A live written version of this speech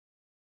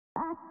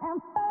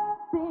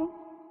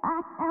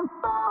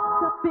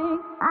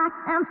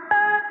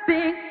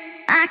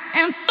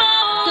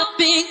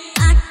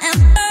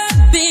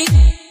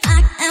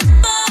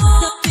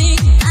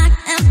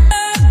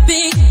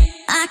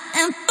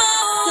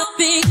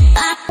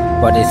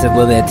But it's a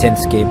really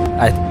intense game.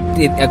 I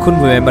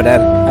couldn't remember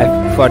that.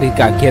 I thought he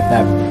got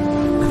kidnapped.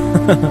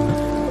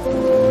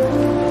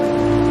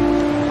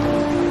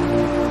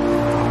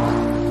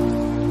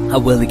 I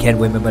really can't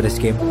remember this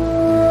game.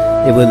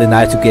 It's really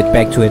nice to get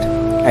back to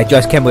it. I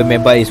just can't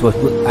remember it was.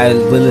 I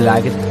really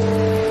like it.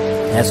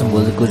 It has some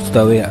really good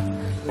story.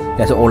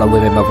 That's all I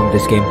remember from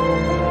this game.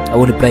 I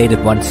only played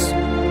it once.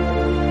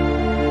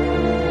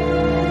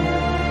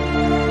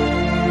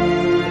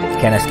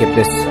 Can I skip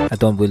this? I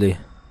don't really.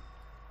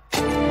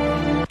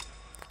 I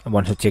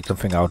want to check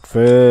something out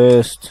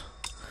first.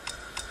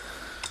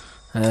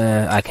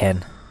 I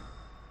can.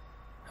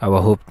 I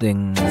was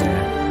hoping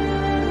there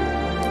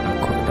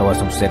was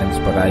some settings,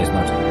 but I is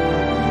not.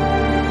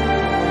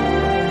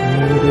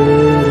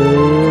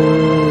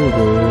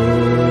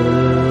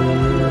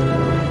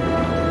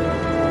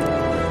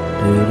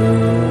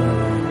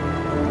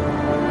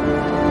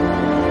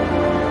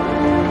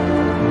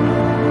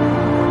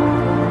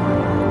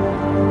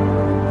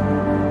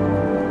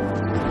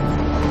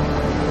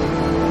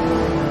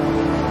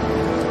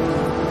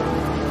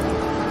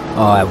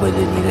 Oh, I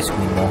really need a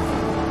screen more.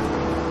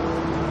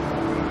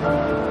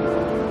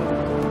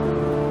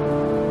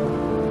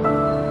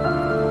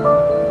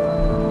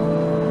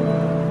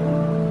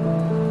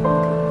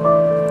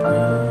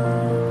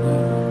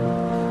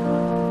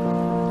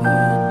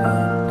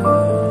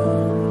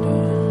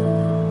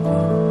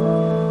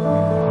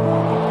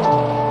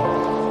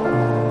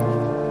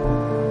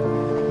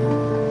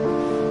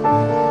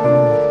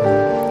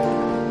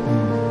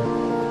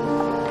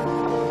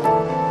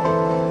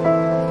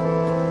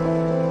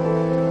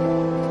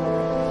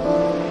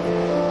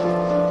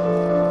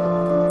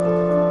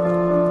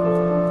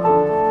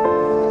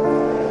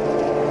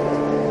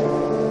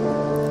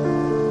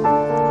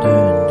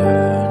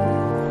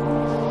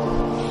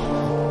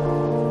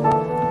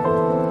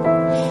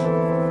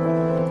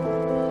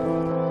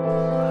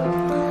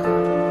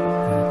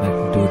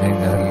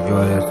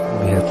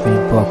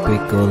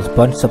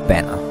 Sponsor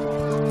banner,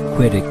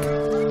 critic,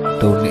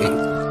 donate,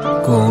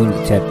 goal,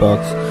 chat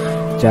box,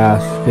 jar,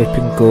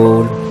 scraping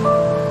goal,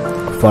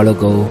 follow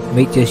goal,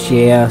 major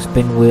share,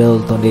 spin wheel,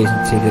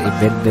 donation ticket,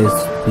 event list,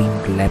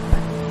 screen lab.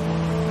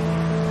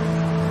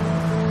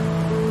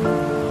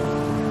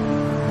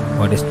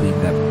 What is screen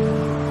lab?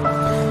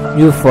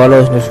 New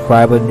follows, new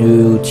subscriber,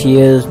 new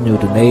cheers, new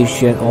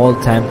donation, all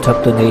time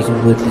top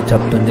donation, weekly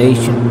top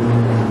donation,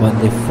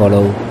 monthly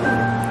follow,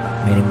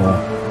 many more.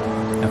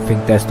 I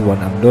think that's the one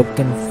I'm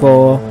looking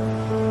for.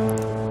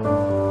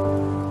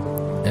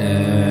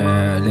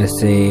 Let's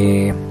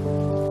see.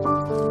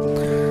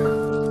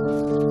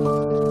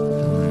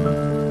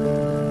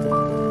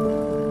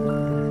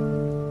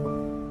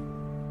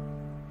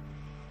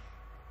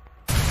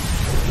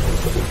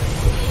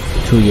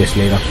 Two years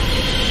later.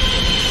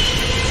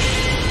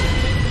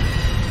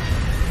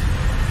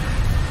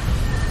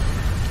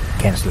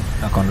 Cancel.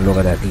 I'm gonna look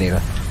at that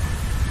later.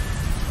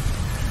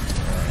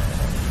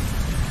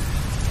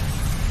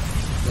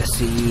 Let's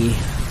see.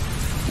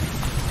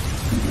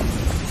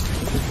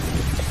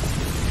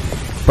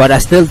 But I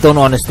still don't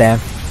understand.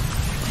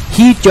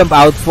 He jumped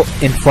out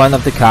in front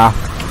of the car.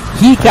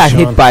 He got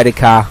hit by the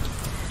car.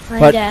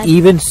 But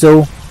even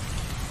so,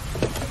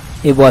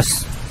 it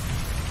was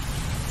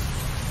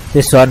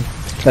the son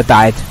that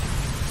died.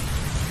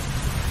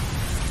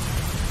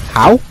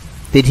 How?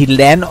 Did he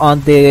land on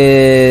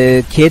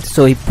the kid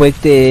so he break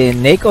the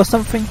neck or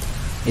something?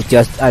 It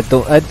just I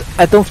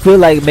don't feel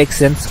like it makes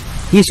sense.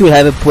 He should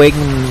have a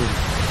breaking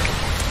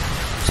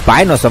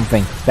spine or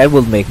something. That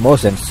would make more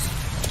sense.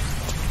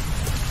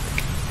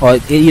 Or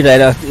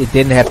either it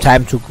didn't have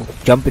time to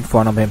jump in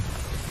front of him.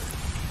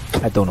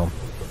 I don't know.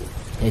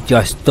 It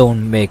just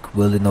don't make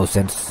really no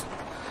sense.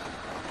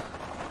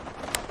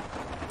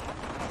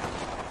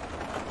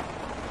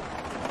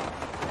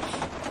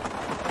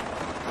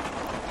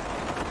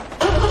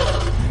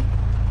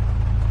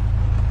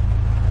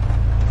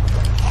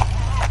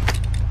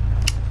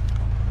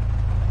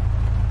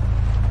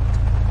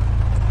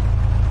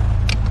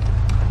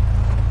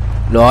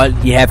 Lol,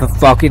 you have a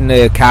fucking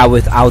car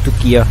with auto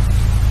gear.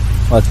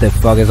 What the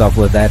fuck is up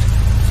with that?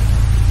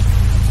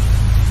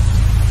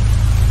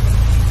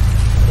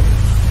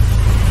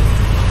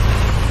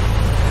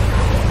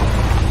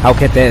 How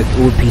can that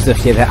old piece of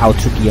shit have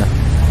auto gear?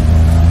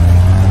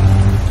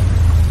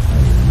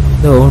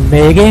 Don't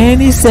make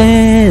any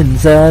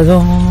sense at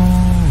all.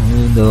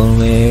 Don't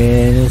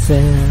make any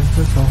sense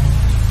at all.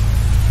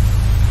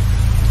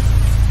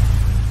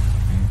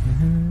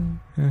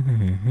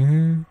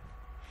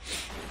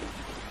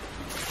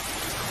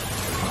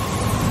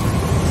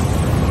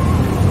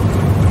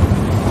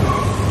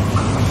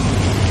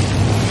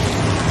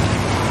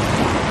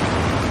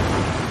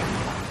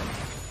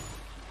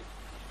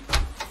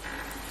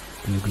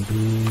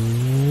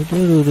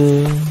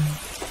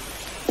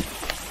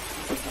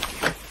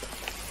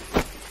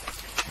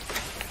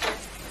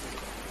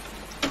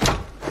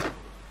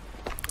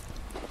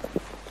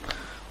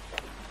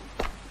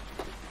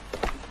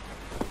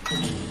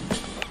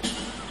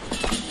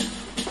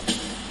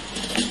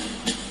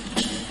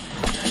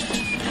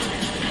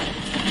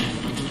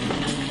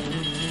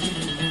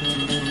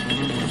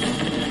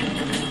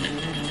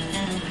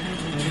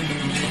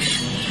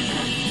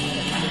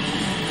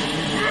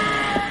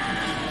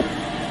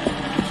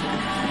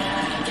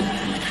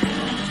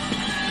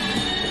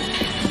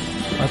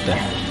 What the?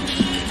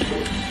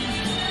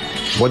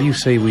 What do you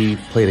say we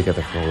play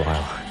together for a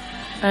while?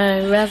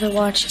 I'd rather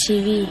watch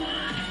TV.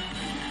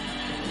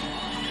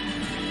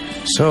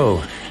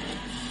 So,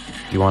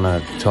 you want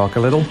to talk a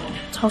little?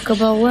 Talk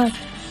about what?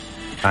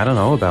 I don't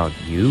know, about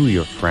you,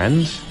 your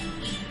friends,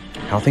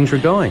 how things are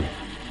going.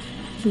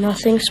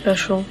 Nothing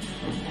special.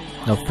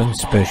 Nothing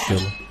special.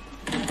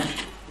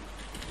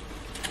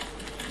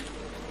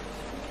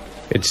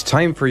 It's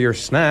time for your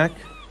snack.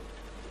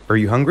 Are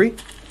you hungry?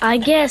 I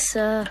guess,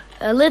 a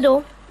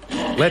little.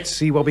 Let's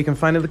see what we can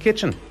find in the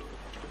kitchen.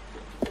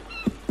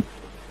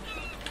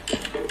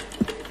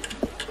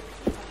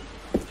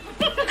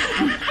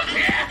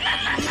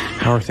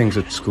 How are things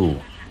at school?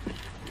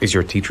 Is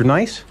your teacher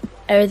nice?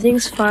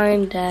 Everything's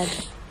fine, Dad.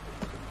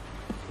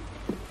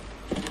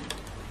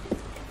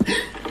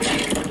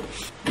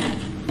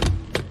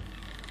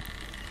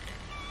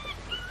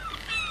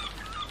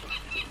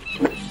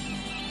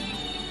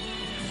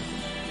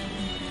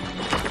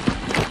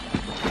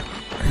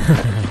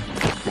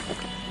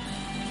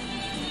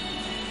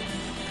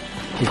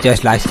 It's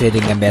just like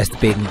sitting and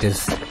masturbating.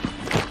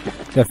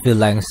 I feel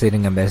like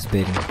sitting and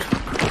masturbating.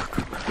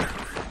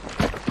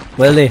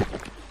 Really?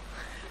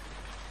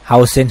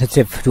 How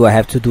sensitive do I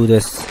have to do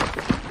this?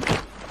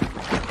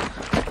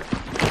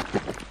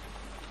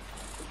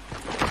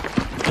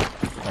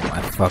 Oh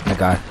my fucking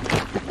god.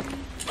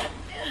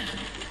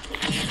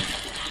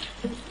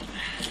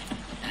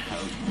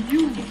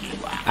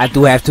 I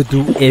do have to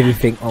do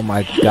everything. Oh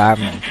my god,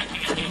 man.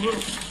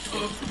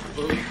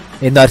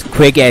 It's not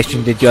quick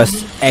action, it's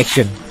just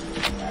action.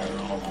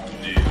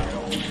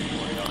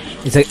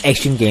 It's an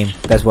action game,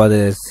 that's what it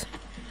is.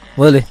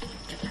 Really?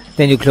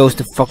 Then you close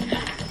the fuck.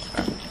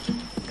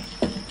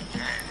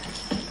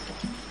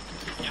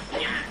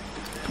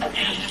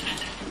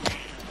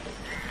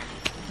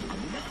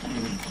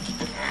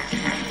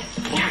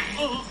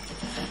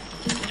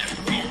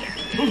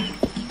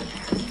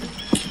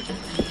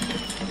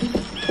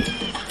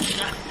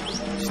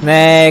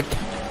 Snack.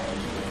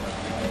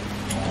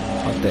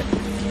 What the?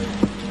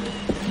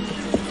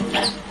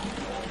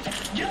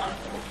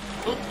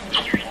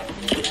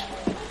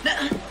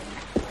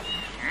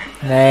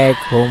 Snack,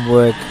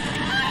 homework.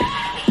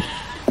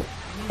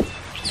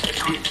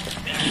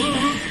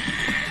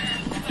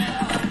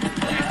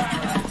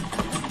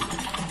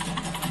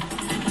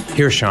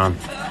 Here, Sean.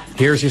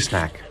 Here's your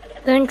snack.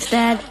 Thanks,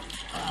 Dad.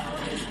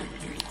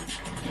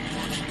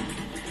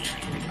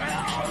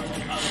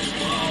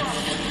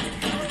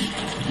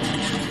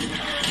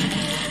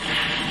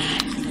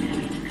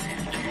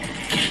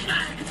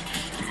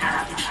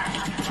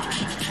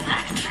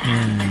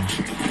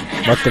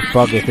 What the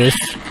fuck is this?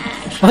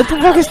 What the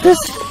fuck is this?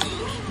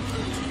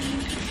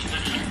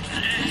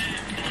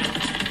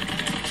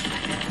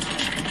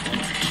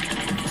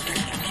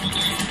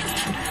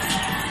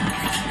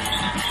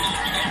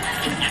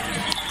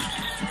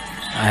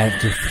 I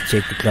have to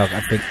check the clock.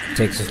 I think it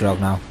takes the clock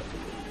now.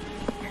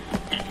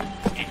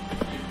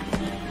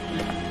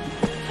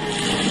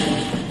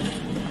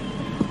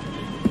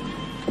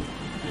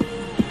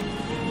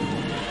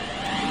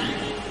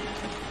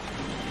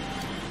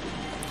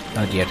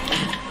 Not yet.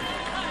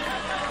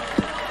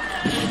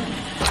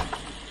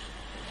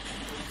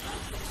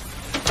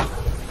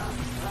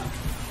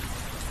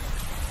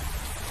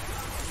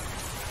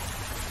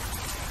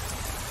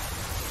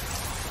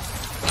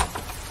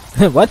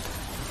 What?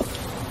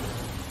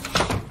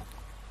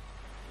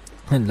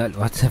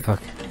 What the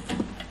fuck?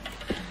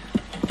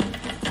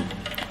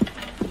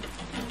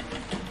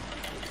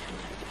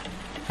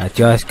 I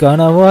just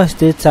gonna watch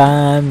the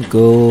time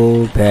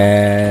go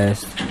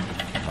past.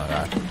 Oh my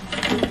god.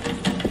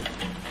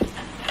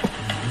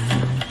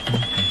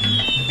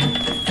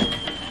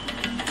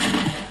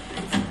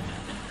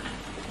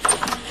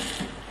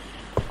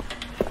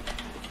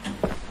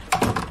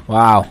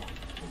 Wow.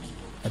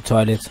 A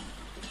toilet.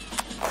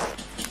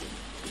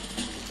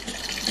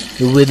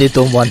 You really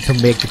don't want to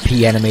make the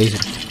pee animation.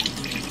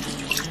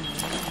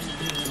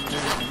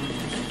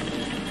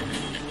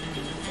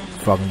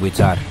 Fucking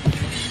retard.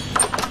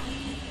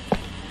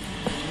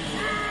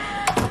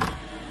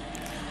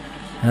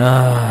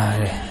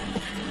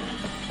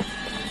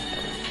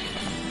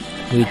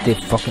 Read the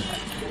fucking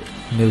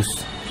news.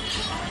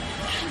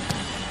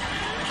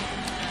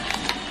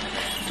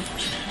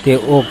 The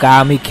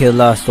Origami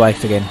Killer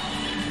strikes again.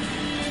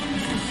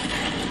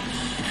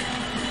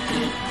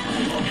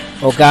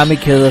 Origami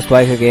Killer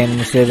strikes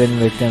again. 7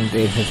 victims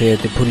interfered.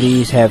 The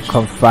police have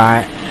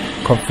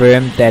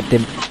confirmed that the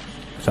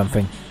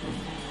something.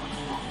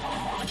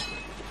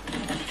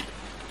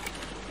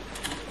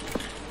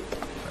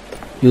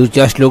 You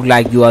just look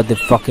like you are the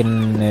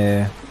fucking.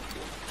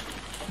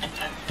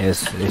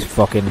 Yes, it's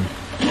fucking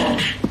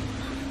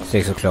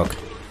 6 o'clock.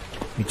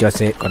 You just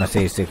gonna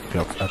say 6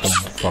 o'clock. I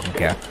don't fucking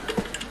care.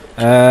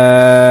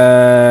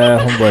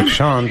 Homework.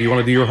 Sean, do you want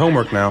to do your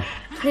homework now?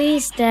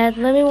 Please, Dad,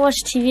 let me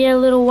watch TV a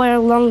little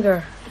while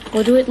longer.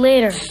 We'll do it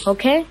later,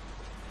 okay?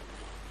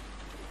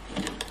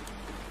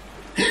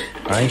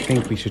 I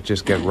think we should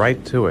just get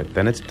right to it.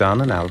 Then it's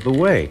done and out of the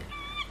way.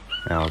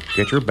 Now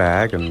get your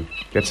bag and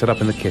get set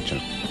up in the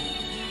kitchen.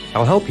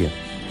 I'll help you.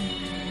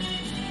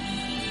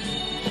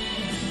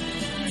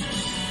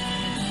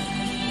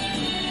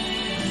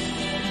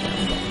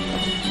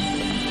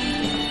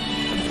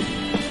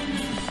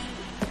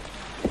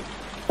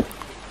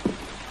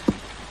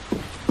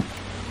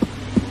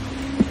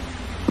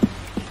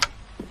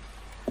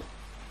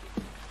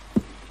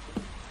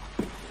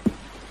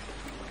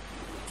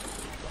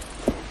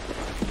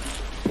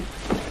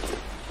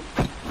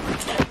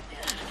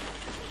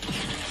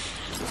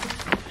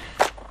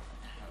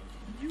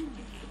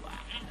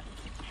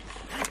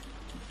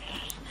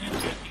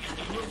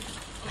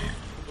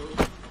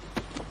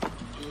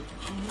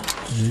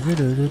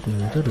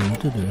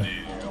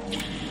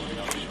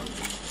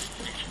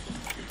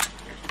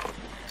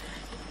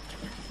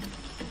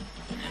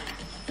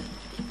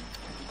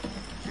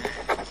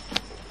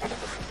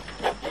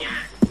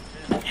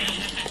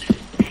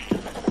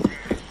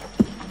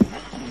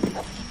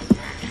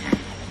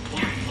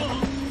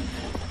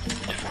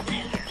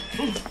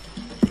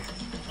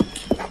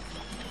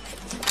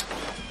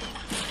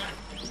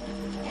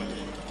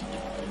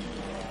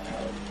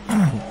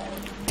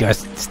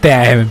 Just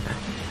stand.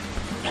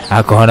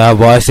 I'm gonna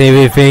watch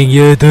everything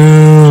you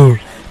do.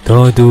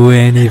 Don't do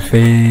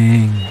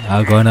anything.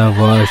 I'm gonna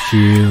watch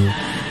you.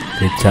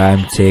 The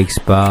time ticks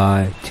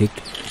by. Tick,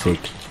 tick,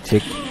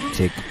 tick,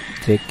 tick,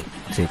 tick,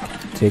 tick,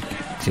 tick,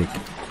 tick.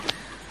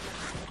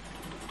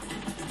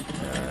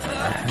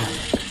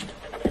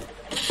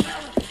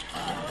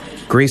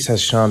 Grace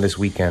has Sean this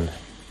weekend.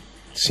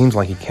 Seems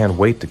like he can't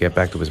wait to get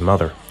back to his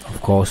mother.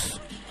 Of course.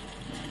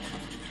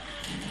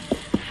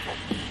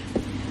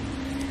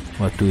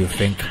 What do you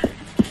think?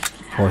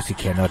 Of course he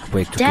cannot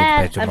wait to get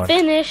back Dad, to I'm mother.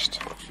 finished.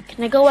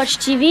 Can I go watch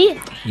TV?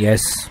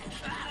 Yes.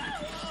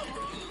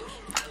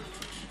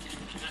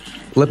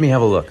 Let me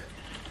have a look.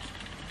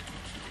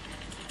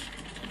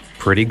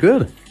 Pretty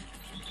good.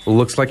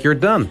 Looks like you're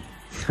done.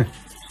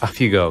 Off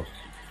you go.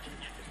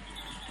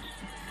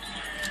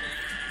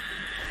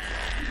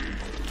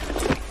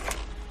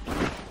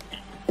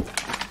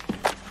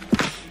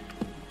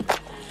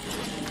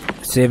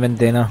 Seven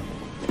dinner.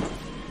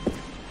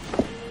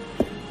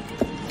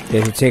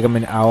 It will take him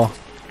an hour.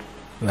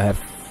 We'll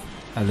have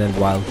a little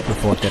while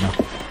before dinner.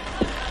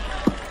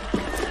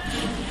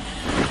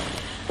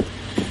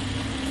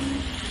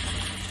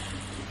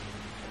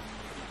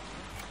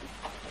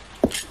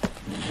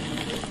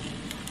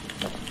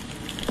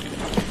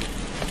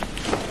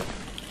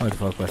 What the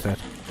fuck was that?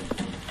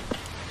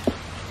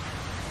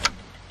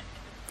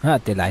 Ah,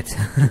 the lights.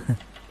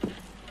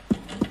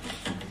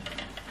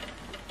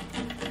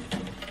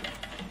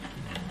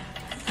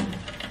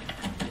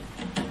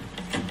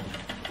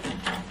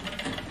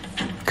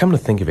 Come to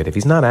think of it, if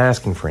he's not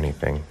asking for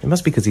anything, it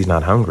must be because he's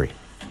not hungry.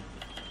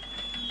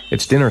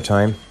 It's dinner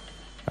time.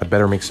 I'd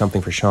better make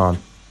something for Sean.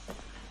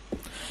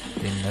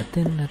 Dinner,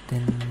 dinner,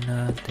 dinner,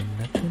 dinner,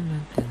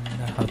 dinner,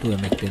 dinner. How do I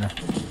make dinner?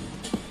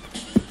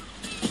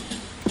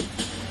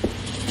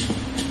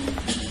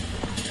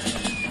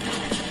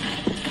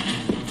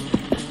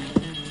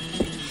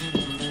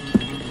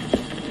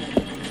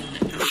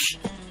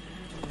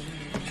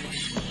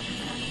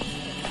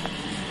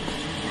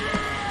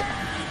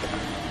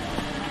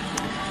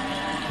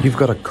 You've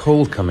got a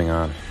cold coming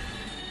on.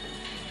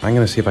 I'm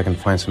gonna see if I can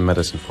find some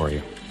medicine for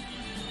you.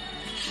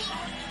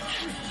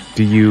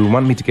 Do you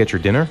want me to get your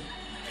dinner?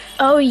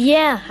 Oh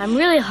yeah, I'm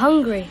really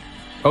hungry.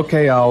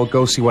 Okay, I'll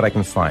go see what I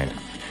can find.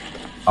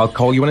 I'll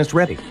call you when it's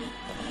ready.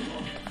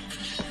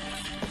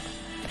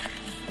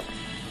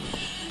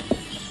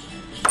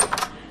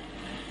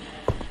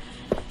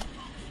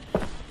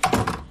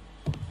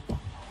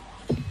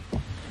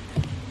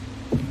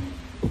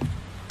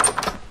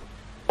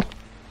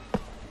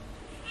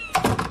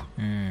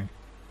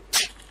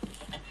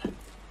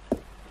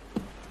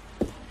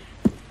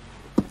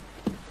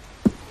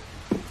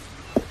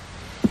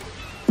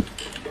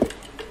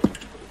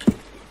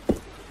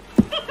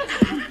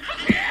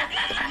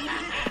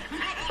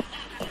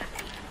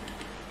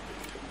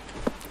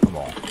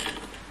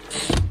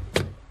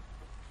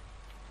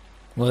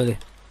 Really?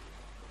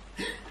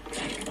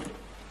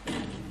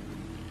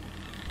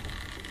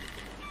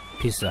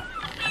 Pizza.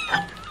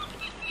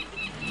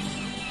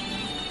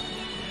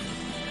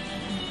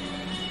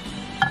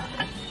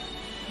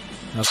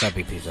 Not gonna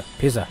be pizza.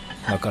 Pizza.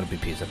 Not gonna be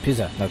pizza.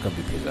 Pizza. Not gonna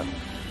be pizza.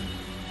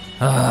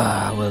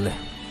 Ah, really?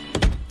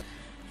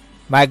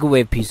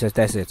 Microwave pizzas.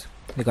 That's it.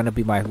 They're gonna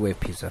be microwave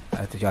pizza. I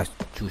have to just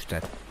choose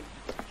that.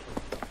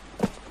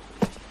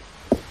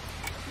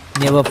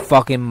 Never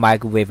fucking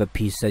microwave a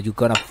pizza. You're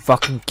gonna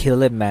fucking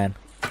kill it, man.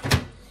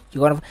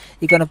 You're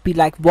gonna be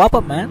like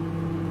Whopper,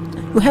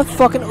 man. You have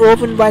fucking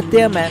oven right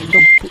there, man.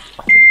 Don't put,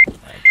 oh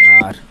my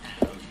god.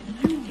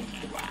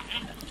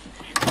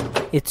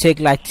 It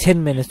takes like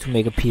 10 minutes to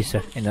make a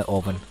pizza in the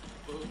oven.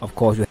 Of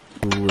course, you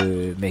have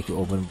to make your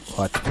oven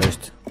hot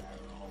first.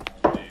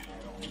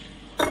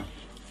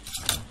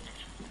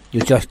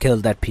 You just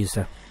killed that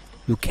pizza.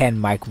 You can't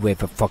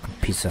microwave a fucking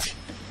pizza.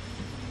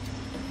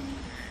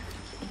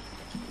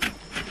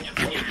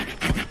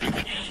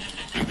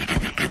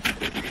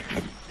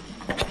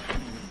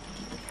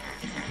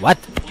 What?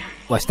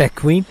 Was that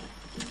Queen?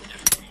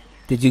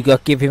 Did you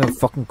give him a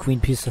fucking Queen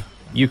pizza?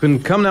 You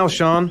can come now,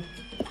 Sean.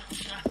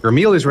 Your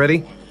meal is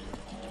ready.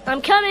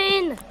 I'm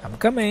coming! I'm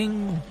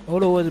coming!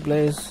 All over the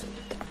place.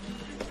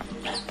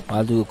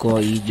 I'll go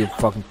eat your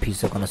fucking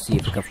pizza. Gonna see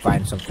if I can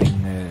find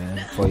something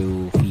for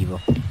you, Fever.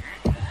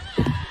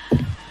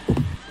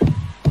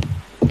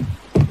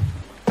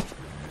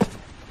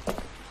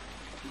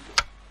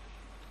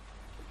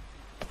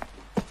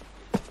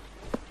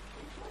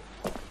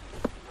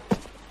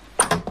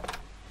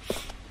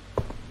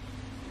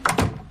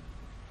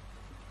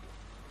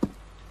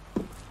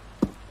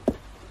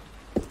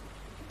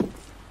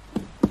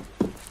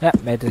 Yeah,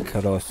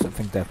 medical loss. I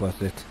think that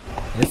was it.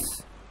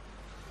 Yes.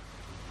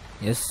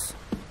 Yes.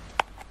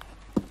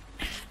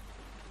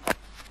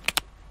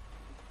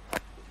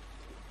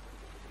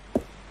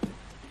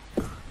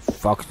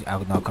 Fuck,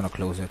 I'm not gonna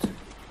close it.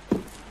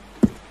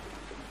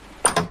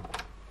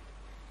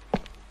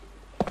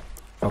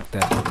 Fuck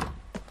that.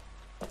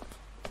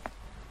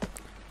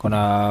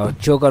 Gonna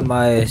choke on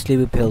my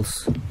sleepy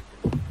pills.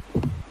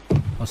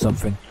 Or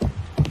something.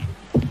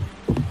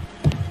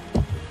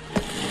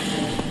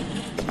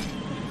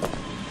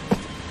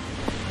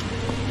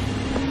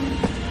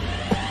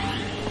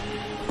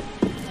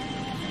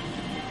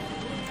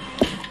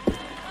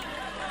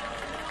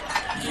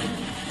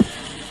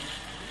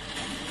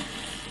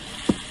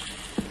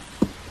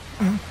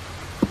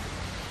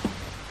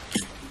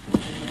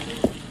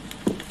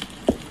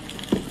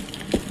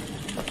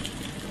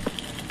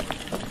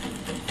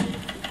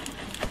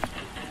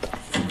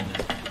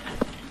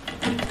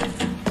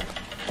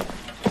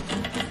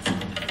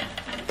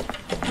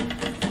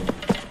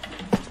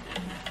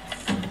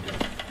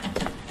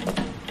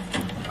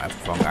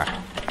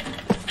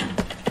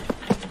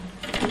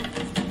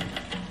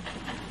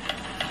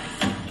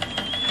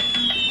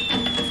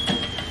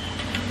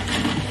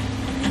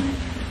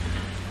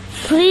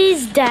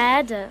 Please,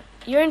 Dad.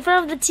 You're in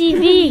front of the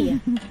TV.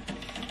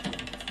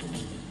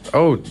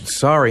 Oh,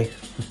 sorry.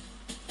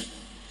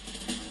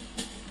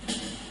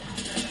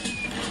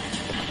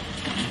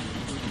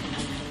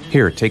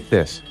 Here, take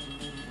this.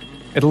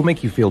 It'll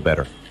make you feel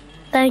better.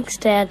 Thanks,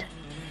 Dad.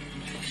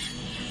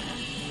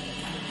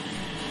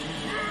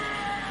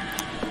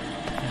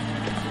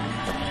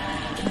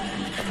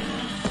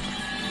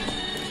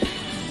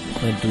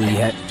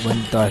 When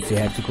does he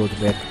have to go to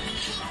bed?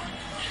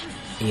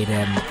 8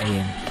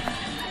 a.m.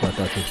 What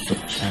does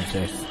his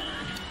answer?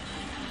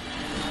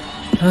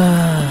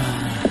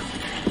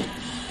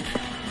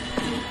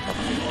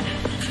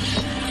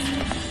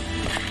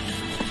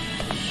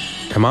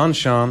 Come on,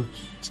 Sean.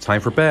 It's time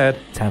for bed.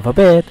 Time for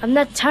bed. I'm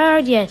not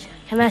tired yet.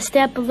 Can I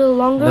stay up a little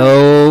longer?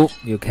 No,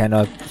 you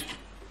cannot.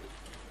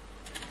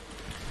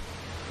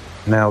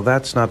 Now,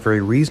 that's not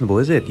very reasonable,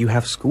 is it? You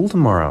have school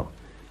tomorrow.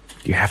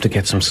 You have to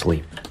get some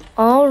sleep.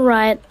 All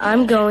right,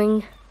 I'm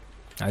going.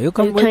 Are you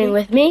coming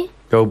with me?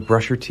 Go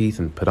brush your teeth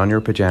and put on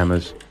your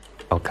pajamas.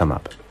 I'll come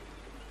up.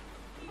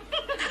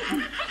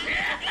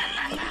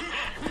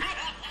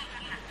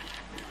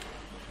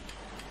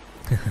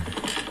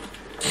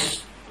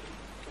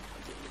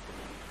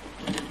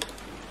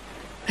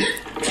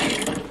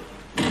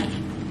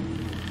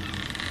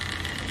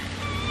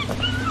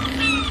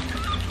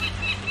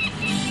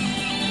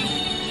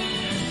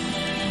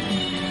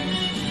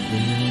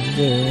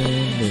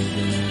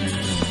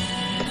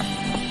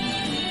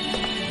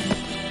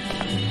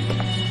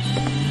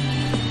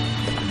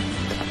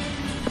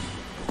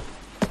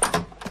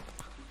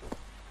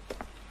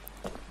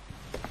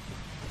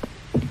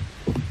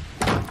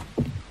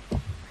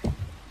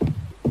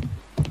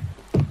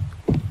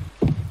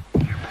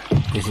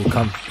 This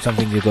is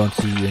something you don't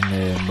see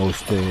in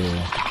most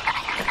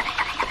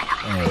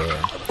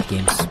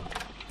games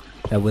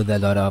with a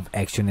lot of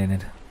action in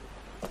it.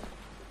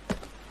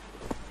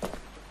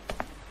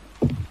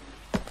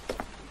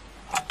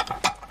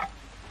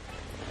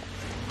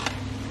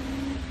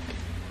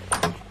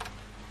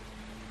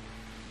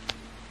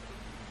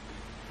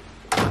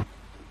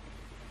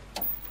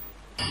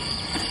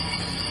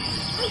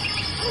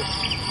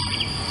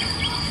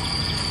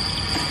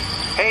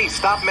 Hey,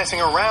 stop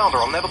messing around or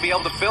I'll never be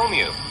able to film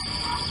you.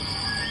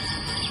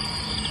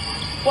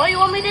 What do you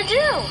want me to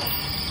do?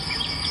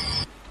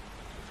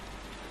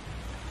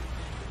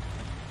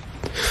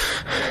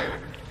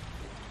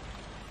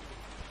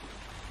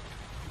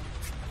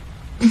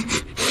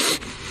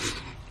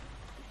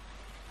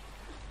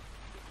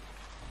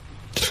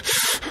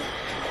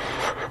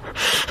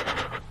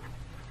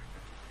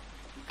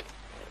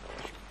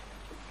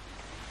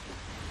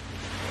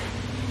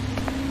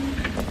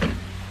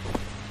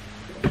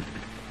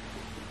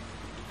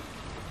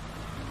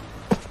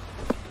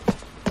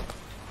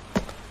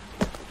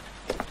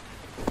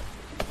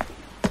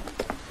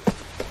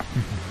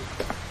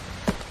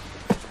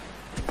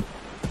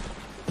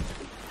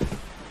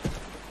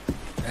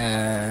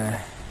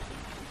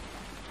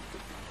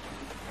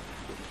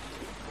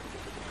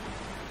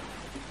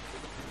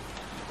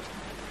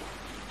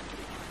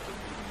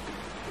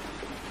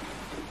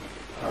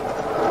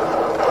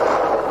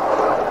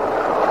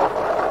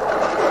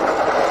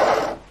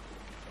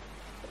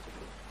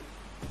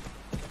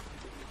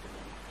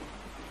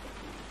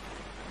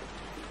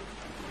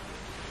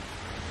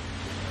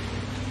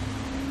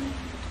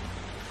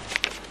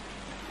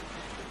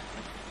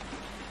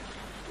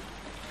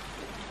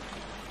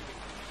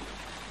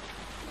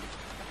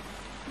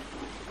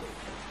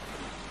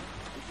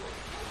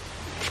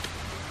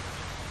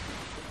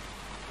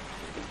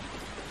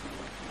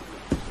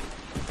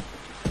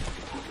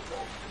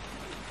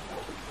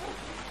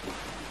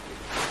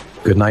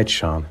 Good night,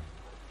 Sean.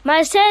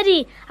 My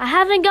teddy! I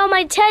haven't got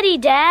my teddy,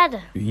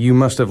 Dad. You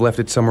must have left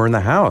it somewhere in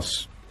the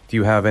house. Do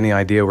you have any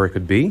idea where it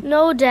could be?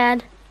 No,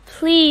 Dad.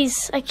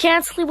 Please, I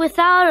can't sleep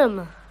without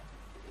him.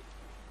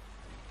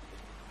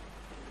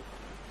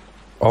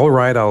 All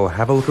right, I'll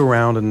have a look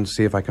around and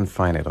see if I can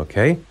find it,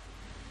 okay?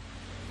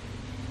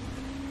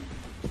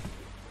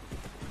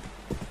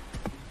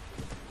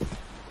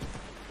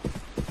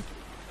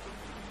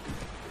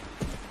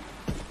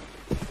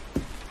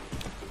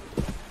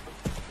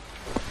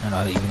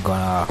 I'm not even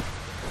gonna...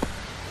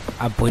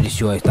 I'm pretty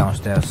sure it's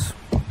downstairs.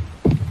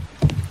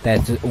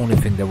 That's the only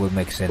thing that will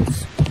make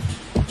sense.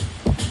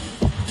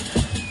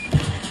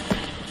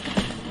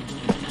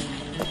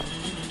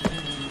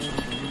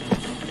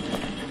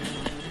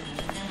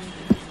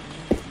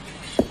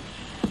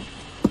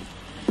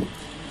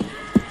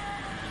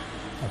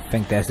 I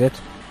think that's it.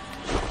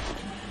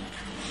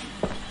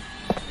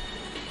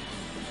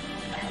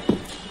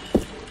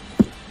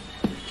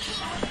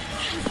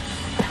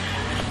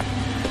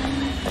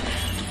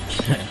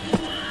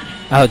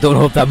 I don't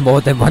hope there are more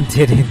than one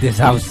teddy in this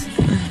house.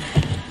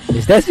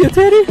 Is that your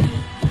teddy?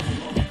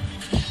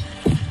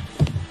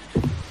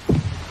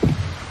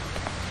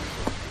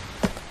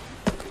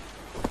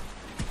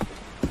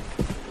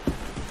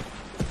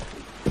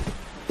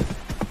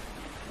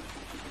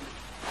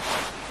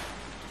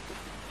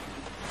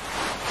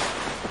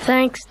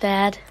 Thanks,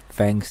 Dad.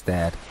 Thanks,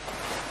 Dad.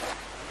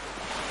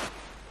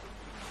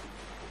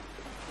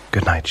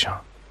 Good night,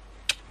 Sean.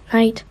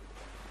 Night.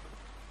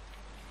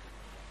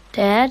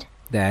 Dad?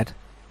 Dad?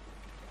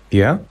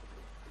 Yeah?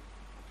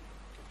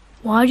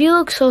 Why do you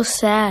look so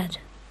sad?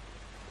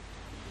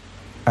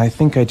 I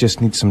think I just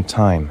need some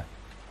time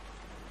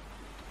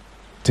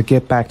to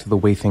get back to the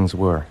way things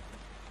were.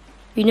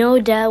 You know,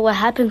 Dad, what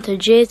happened to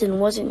Jason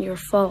wasn't your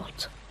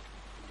fault.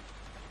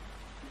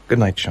 Good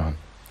night, Sean.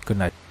 Good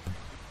night.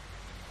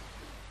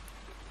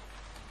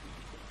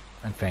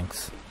 And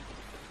thanks.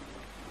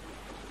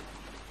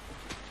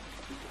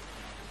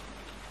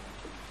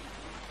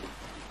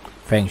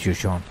 Thanks you,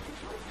 Sean.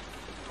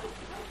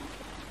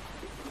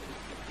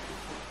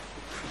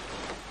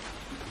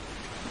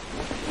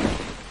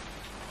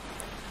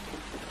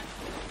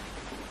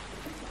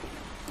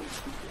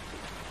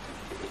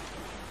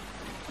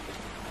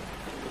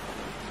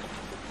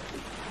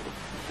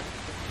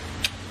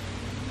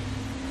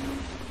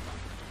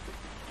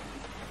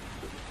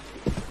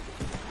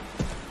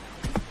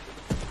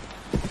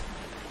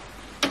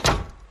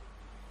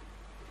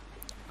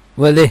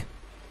 Really?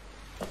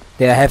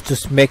 Did I have to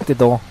smack the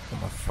door? Oh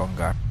my fucking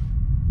god.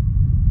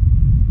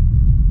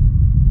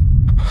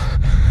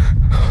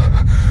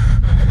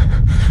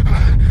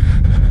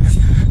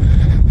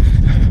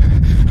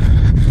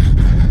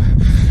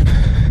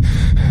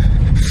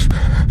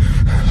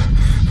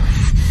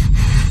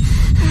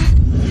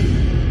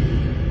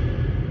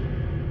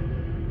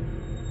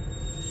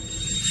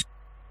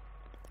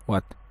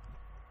 What?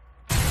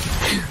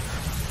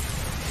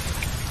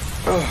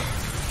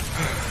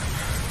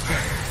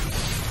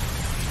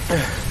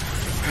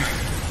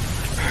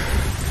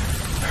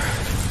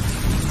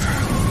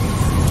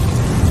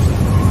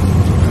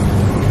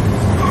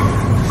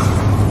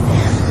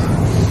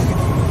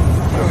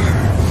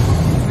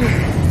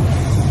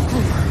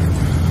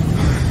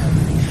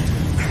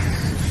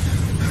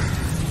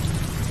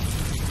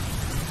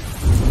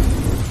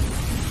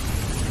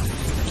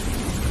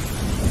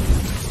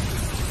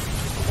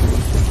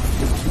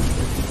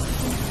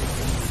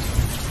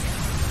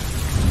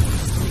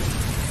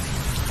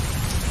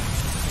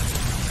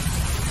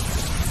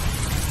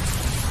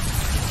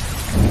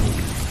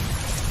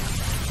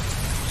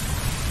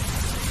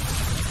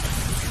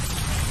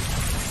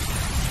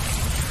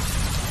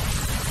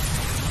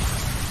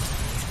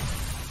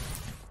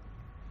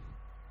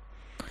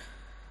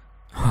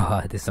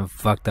 This is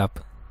fucked up.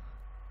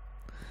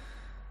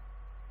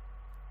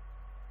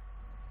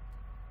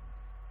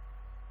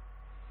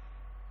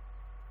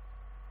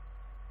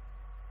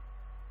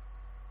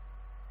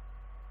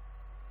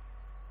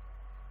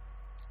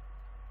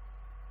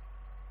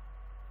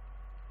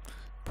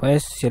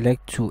 Press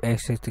select to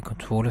access the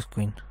controller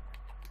screen.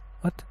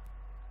 What?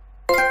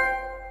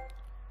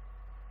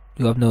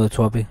 You opnåede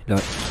trophy. Lol.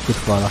 Good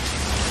brother.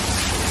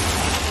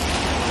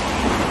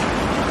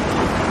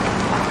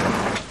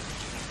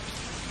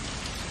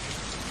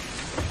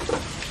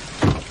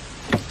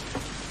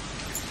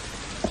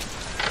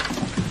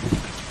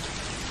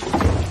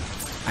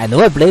 I know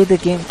I played the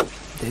game.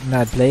 Didn't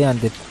I play on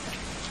the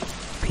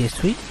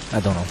PS3? I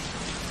don't know.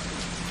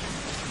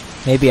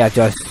 Maybe I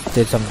just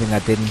did something I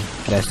didn't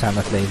last time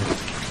I played it.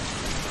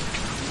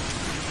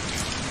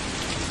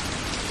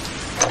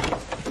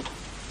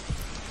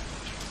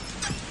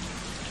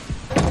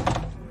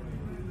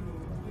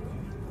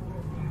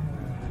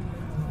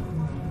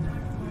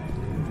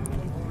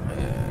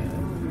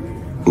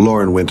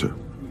 Lauren Winter.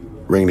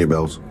 Ring any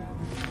bells?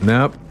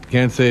 Nope,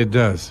 can't say it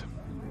does.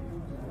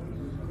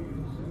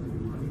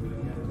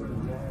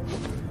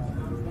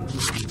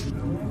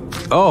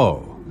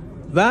 Oh,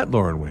 that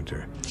Lauren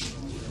Winter.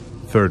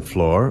 3rd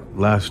floor,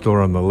 last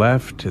door on the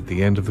left at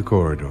the end of the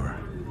corridor.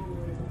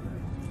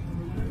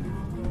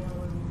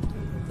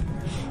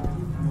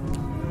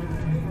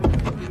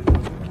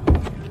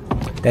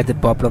 That's the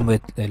problem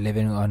with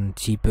living on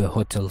cheap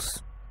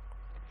hotels.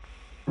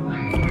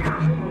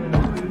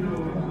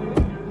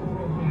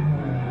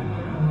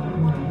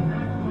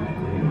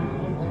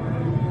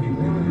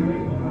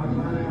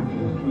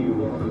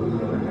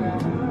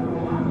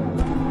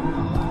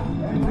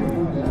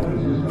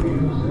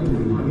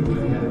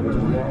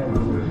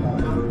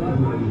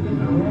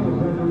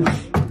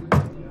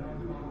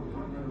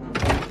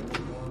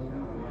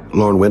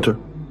 Lauren Winter?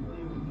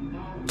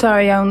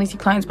 Sorry, I only see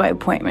clients by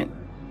appointment.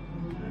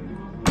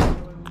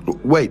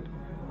 Wait.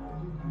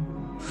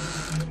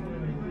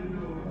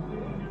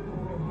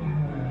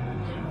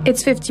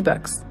 It's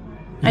 $50.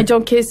 I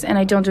don't kiss and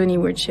I don't do any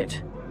weird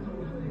shit.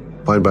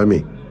 Fine by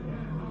me.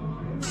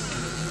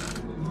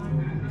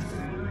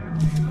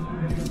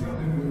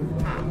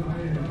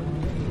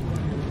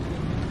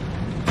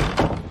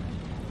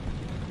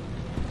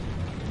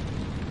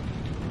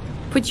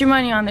 Put your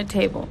money on the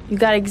table. You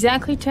got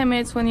exactly 10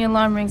 minutes. When the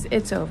alarm rings,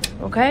 it's over,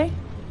 okay?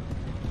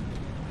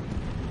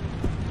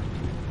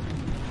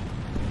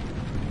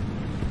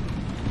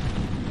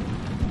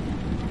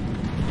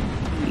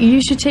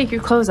 You should take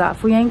your clothes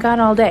off. We ain't got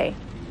all day.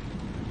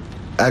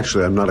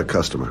 Actually, I'm not a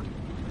customer.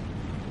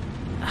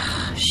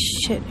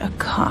 Shit, a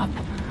cop.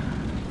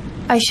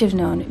 I should've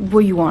known.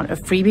 What you want, a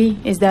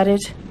freebie? Is that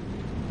it?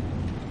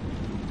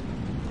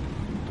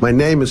 My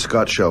name is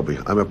Scott Shelby.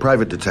 I'm a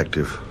private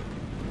detective.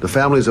 The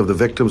families of the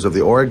victims of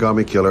the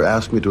Origami Killer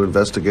asked me to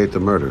investigate the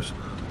murders.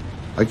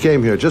 I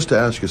came here just to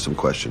ask you some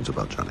questions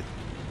about Johnny.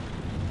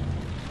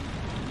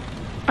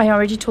 I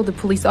already told the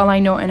police all I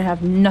know and I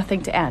have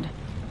nothing to add.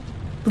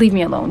 Leave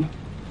me alone.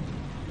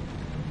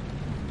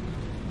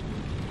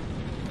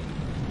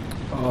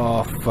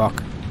 Oh,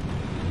 fuck.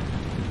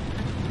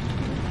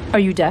 Are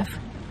you deaf?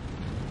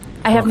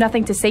 I have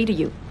nothing to say to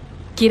you.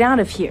 Get out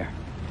of here.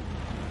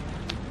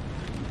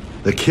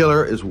 The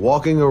killer is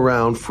walking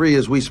around free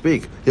as we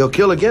speak. He'll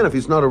kill again if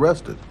he's not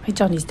arrested. My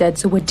Johnny's dead,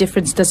 so what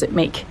difference does it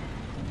make?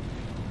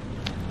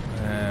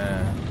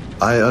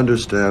 I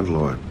understand,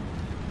 Lauren.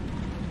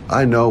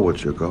 I know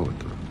what you're going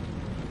through.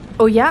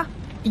 Oh yeah?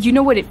 You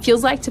know what it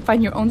feels like to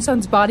find your own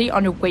son's body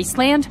on a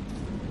wasteland?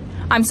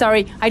 I'm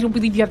sorry, I don't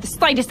believe you have the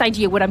slightest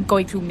idea what I'm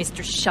going through,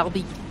 Mr.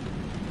 Shelby.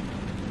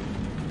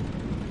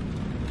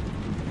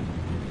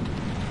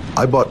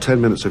 I bought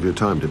 10 minutes of your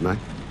time, didn't I?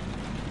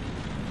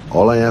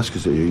 All I ask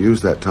is that you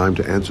use that time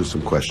to answer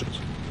some questions.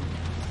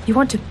 You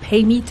want to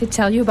pay me to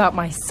tell you about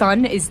my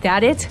son? Is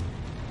that it?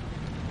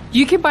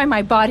 You can buy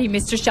my body,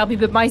 Mr. Shelby,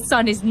 but my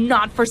son is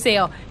not for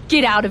sale.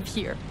 Get out of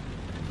here.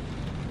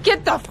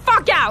 Get the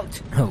fuck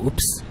out! Oh,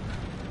 oops.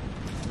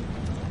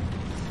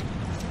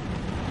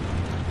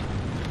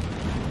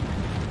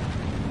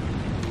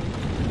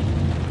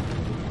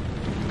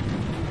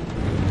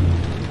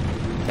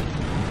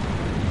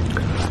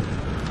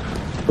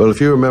 Well, if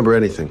you remember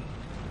anything,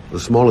 the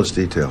smallest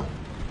detail,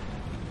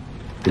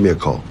 give me a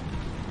call.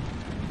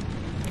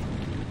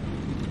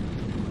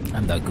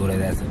 I'm not good at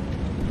that.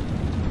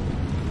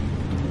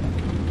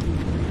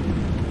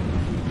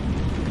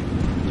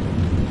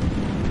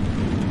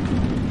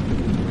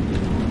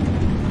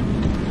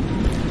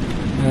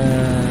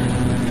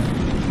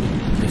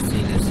 Let's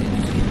see.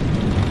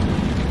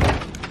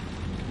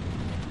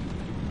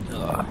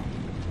 Oh.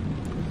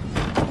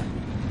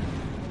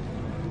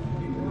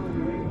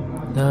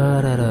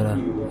 Down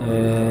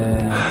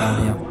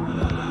here.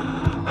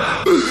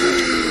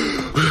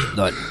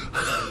 Lol.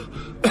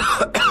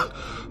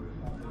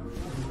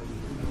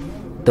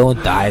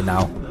 Don't die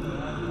now.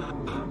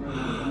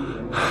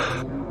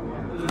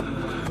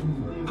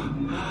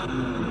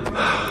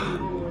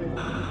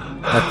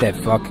 What the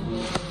fuck?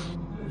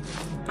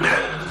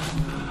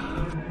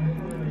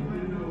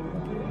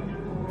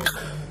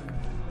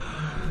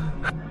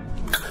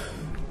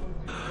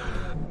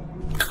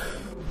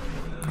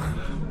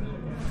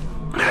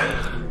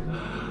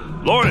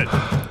 Lauren!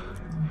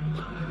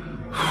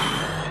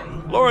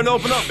 Lauren,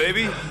 open up,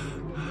 baby.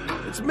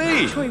 It's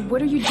me. Troy,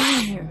 what are you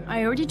doing here?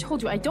 I already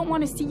told you, I don't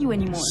want to see you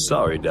anymore.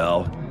 Sorry,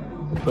 doll,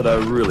 but I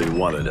really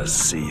wanted to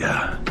see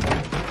ya.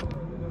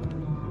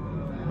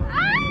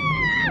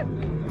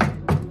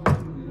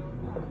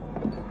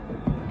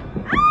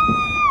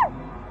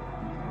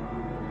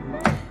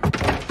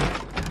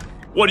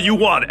 What do you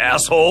want,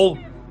 asshole?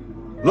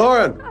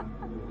 Lauren!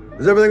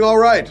 Is everything all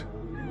right?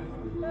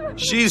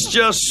 She's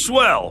just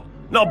swell.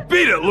 Now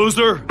beat it,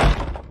 loser!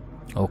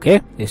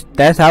 Okay, is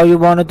that how you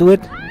wanna do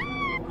it?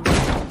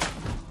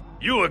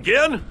 You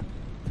again?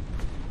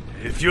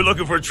 If you're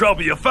looking for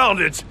trouble, you found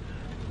it.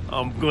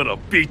 I'm gonna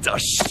beat the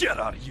shit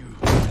out of you.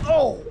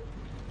 Oh!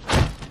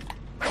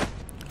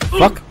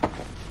 Fuck.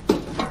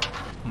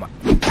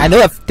 I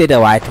know I did it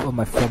right. Oh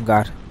my fucking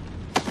god.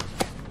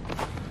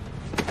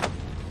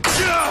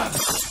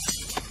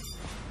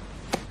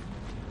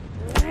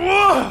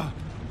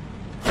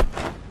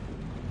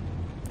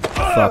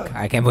 Fuck,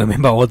 I can't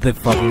remember all the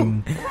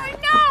fucking...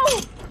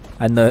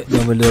 I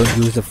normally don't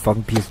use the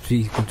fucking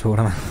PS3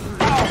 controller.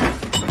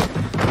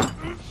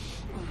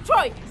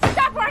 Troy,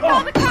 stop or I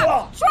call the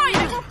cops! Troy,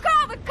 I will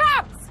call the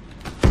cops!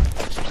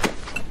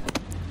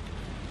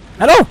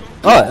 Hello?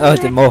 Oh,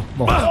 the more.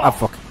 Ah,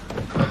 fuck.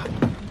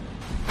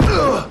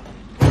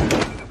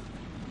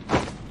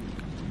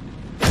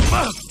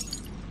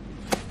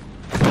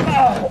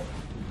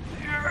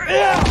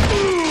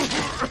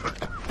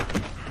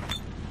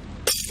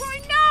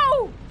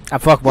 I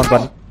fuck one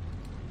button.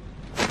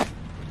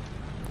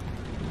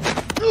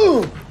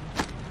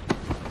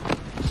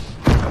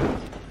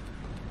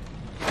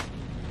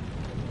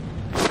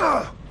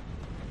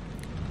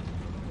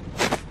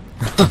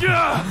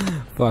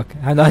 Fuck.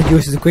 I'm not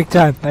using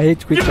QuickTime. I hate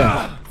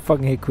QuickTime.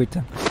 Fucking hate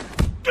QuickTime.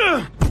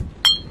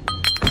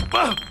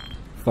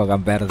 Fuck,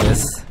 I'm bad at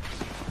this.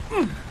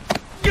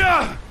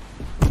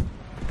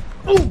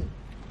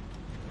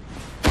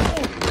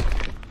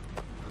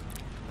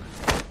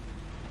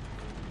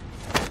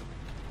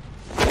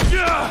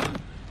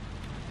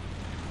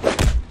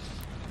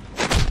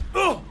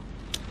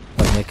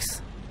 What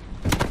next?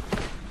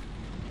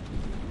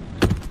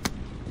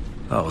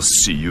 I'll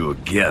see you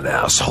again,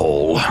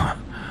 asshole.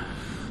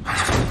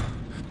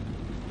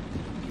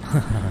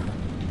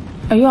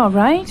 Are you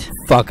alright?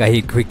 Fuck, I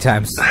hate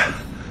QuickTimes.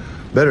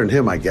 Better than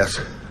him, I guess.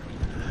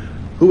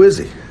 Who is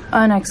he?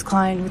 An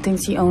ex-client who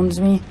thinks he owns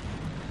me.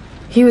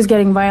 He was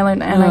getting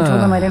violent, and I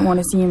told him I didn't want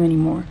to see him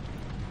anymore.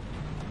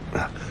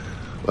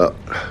 Well,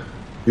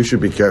 you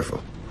should be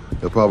careful.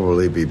 He'll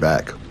probably be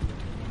back.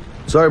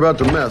 Sorry about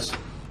the mess.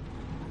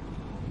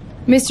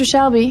 Mr.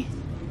 Shelby?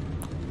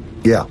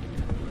 Yeah.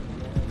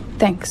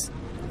 Thanks.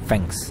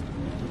 Thanks.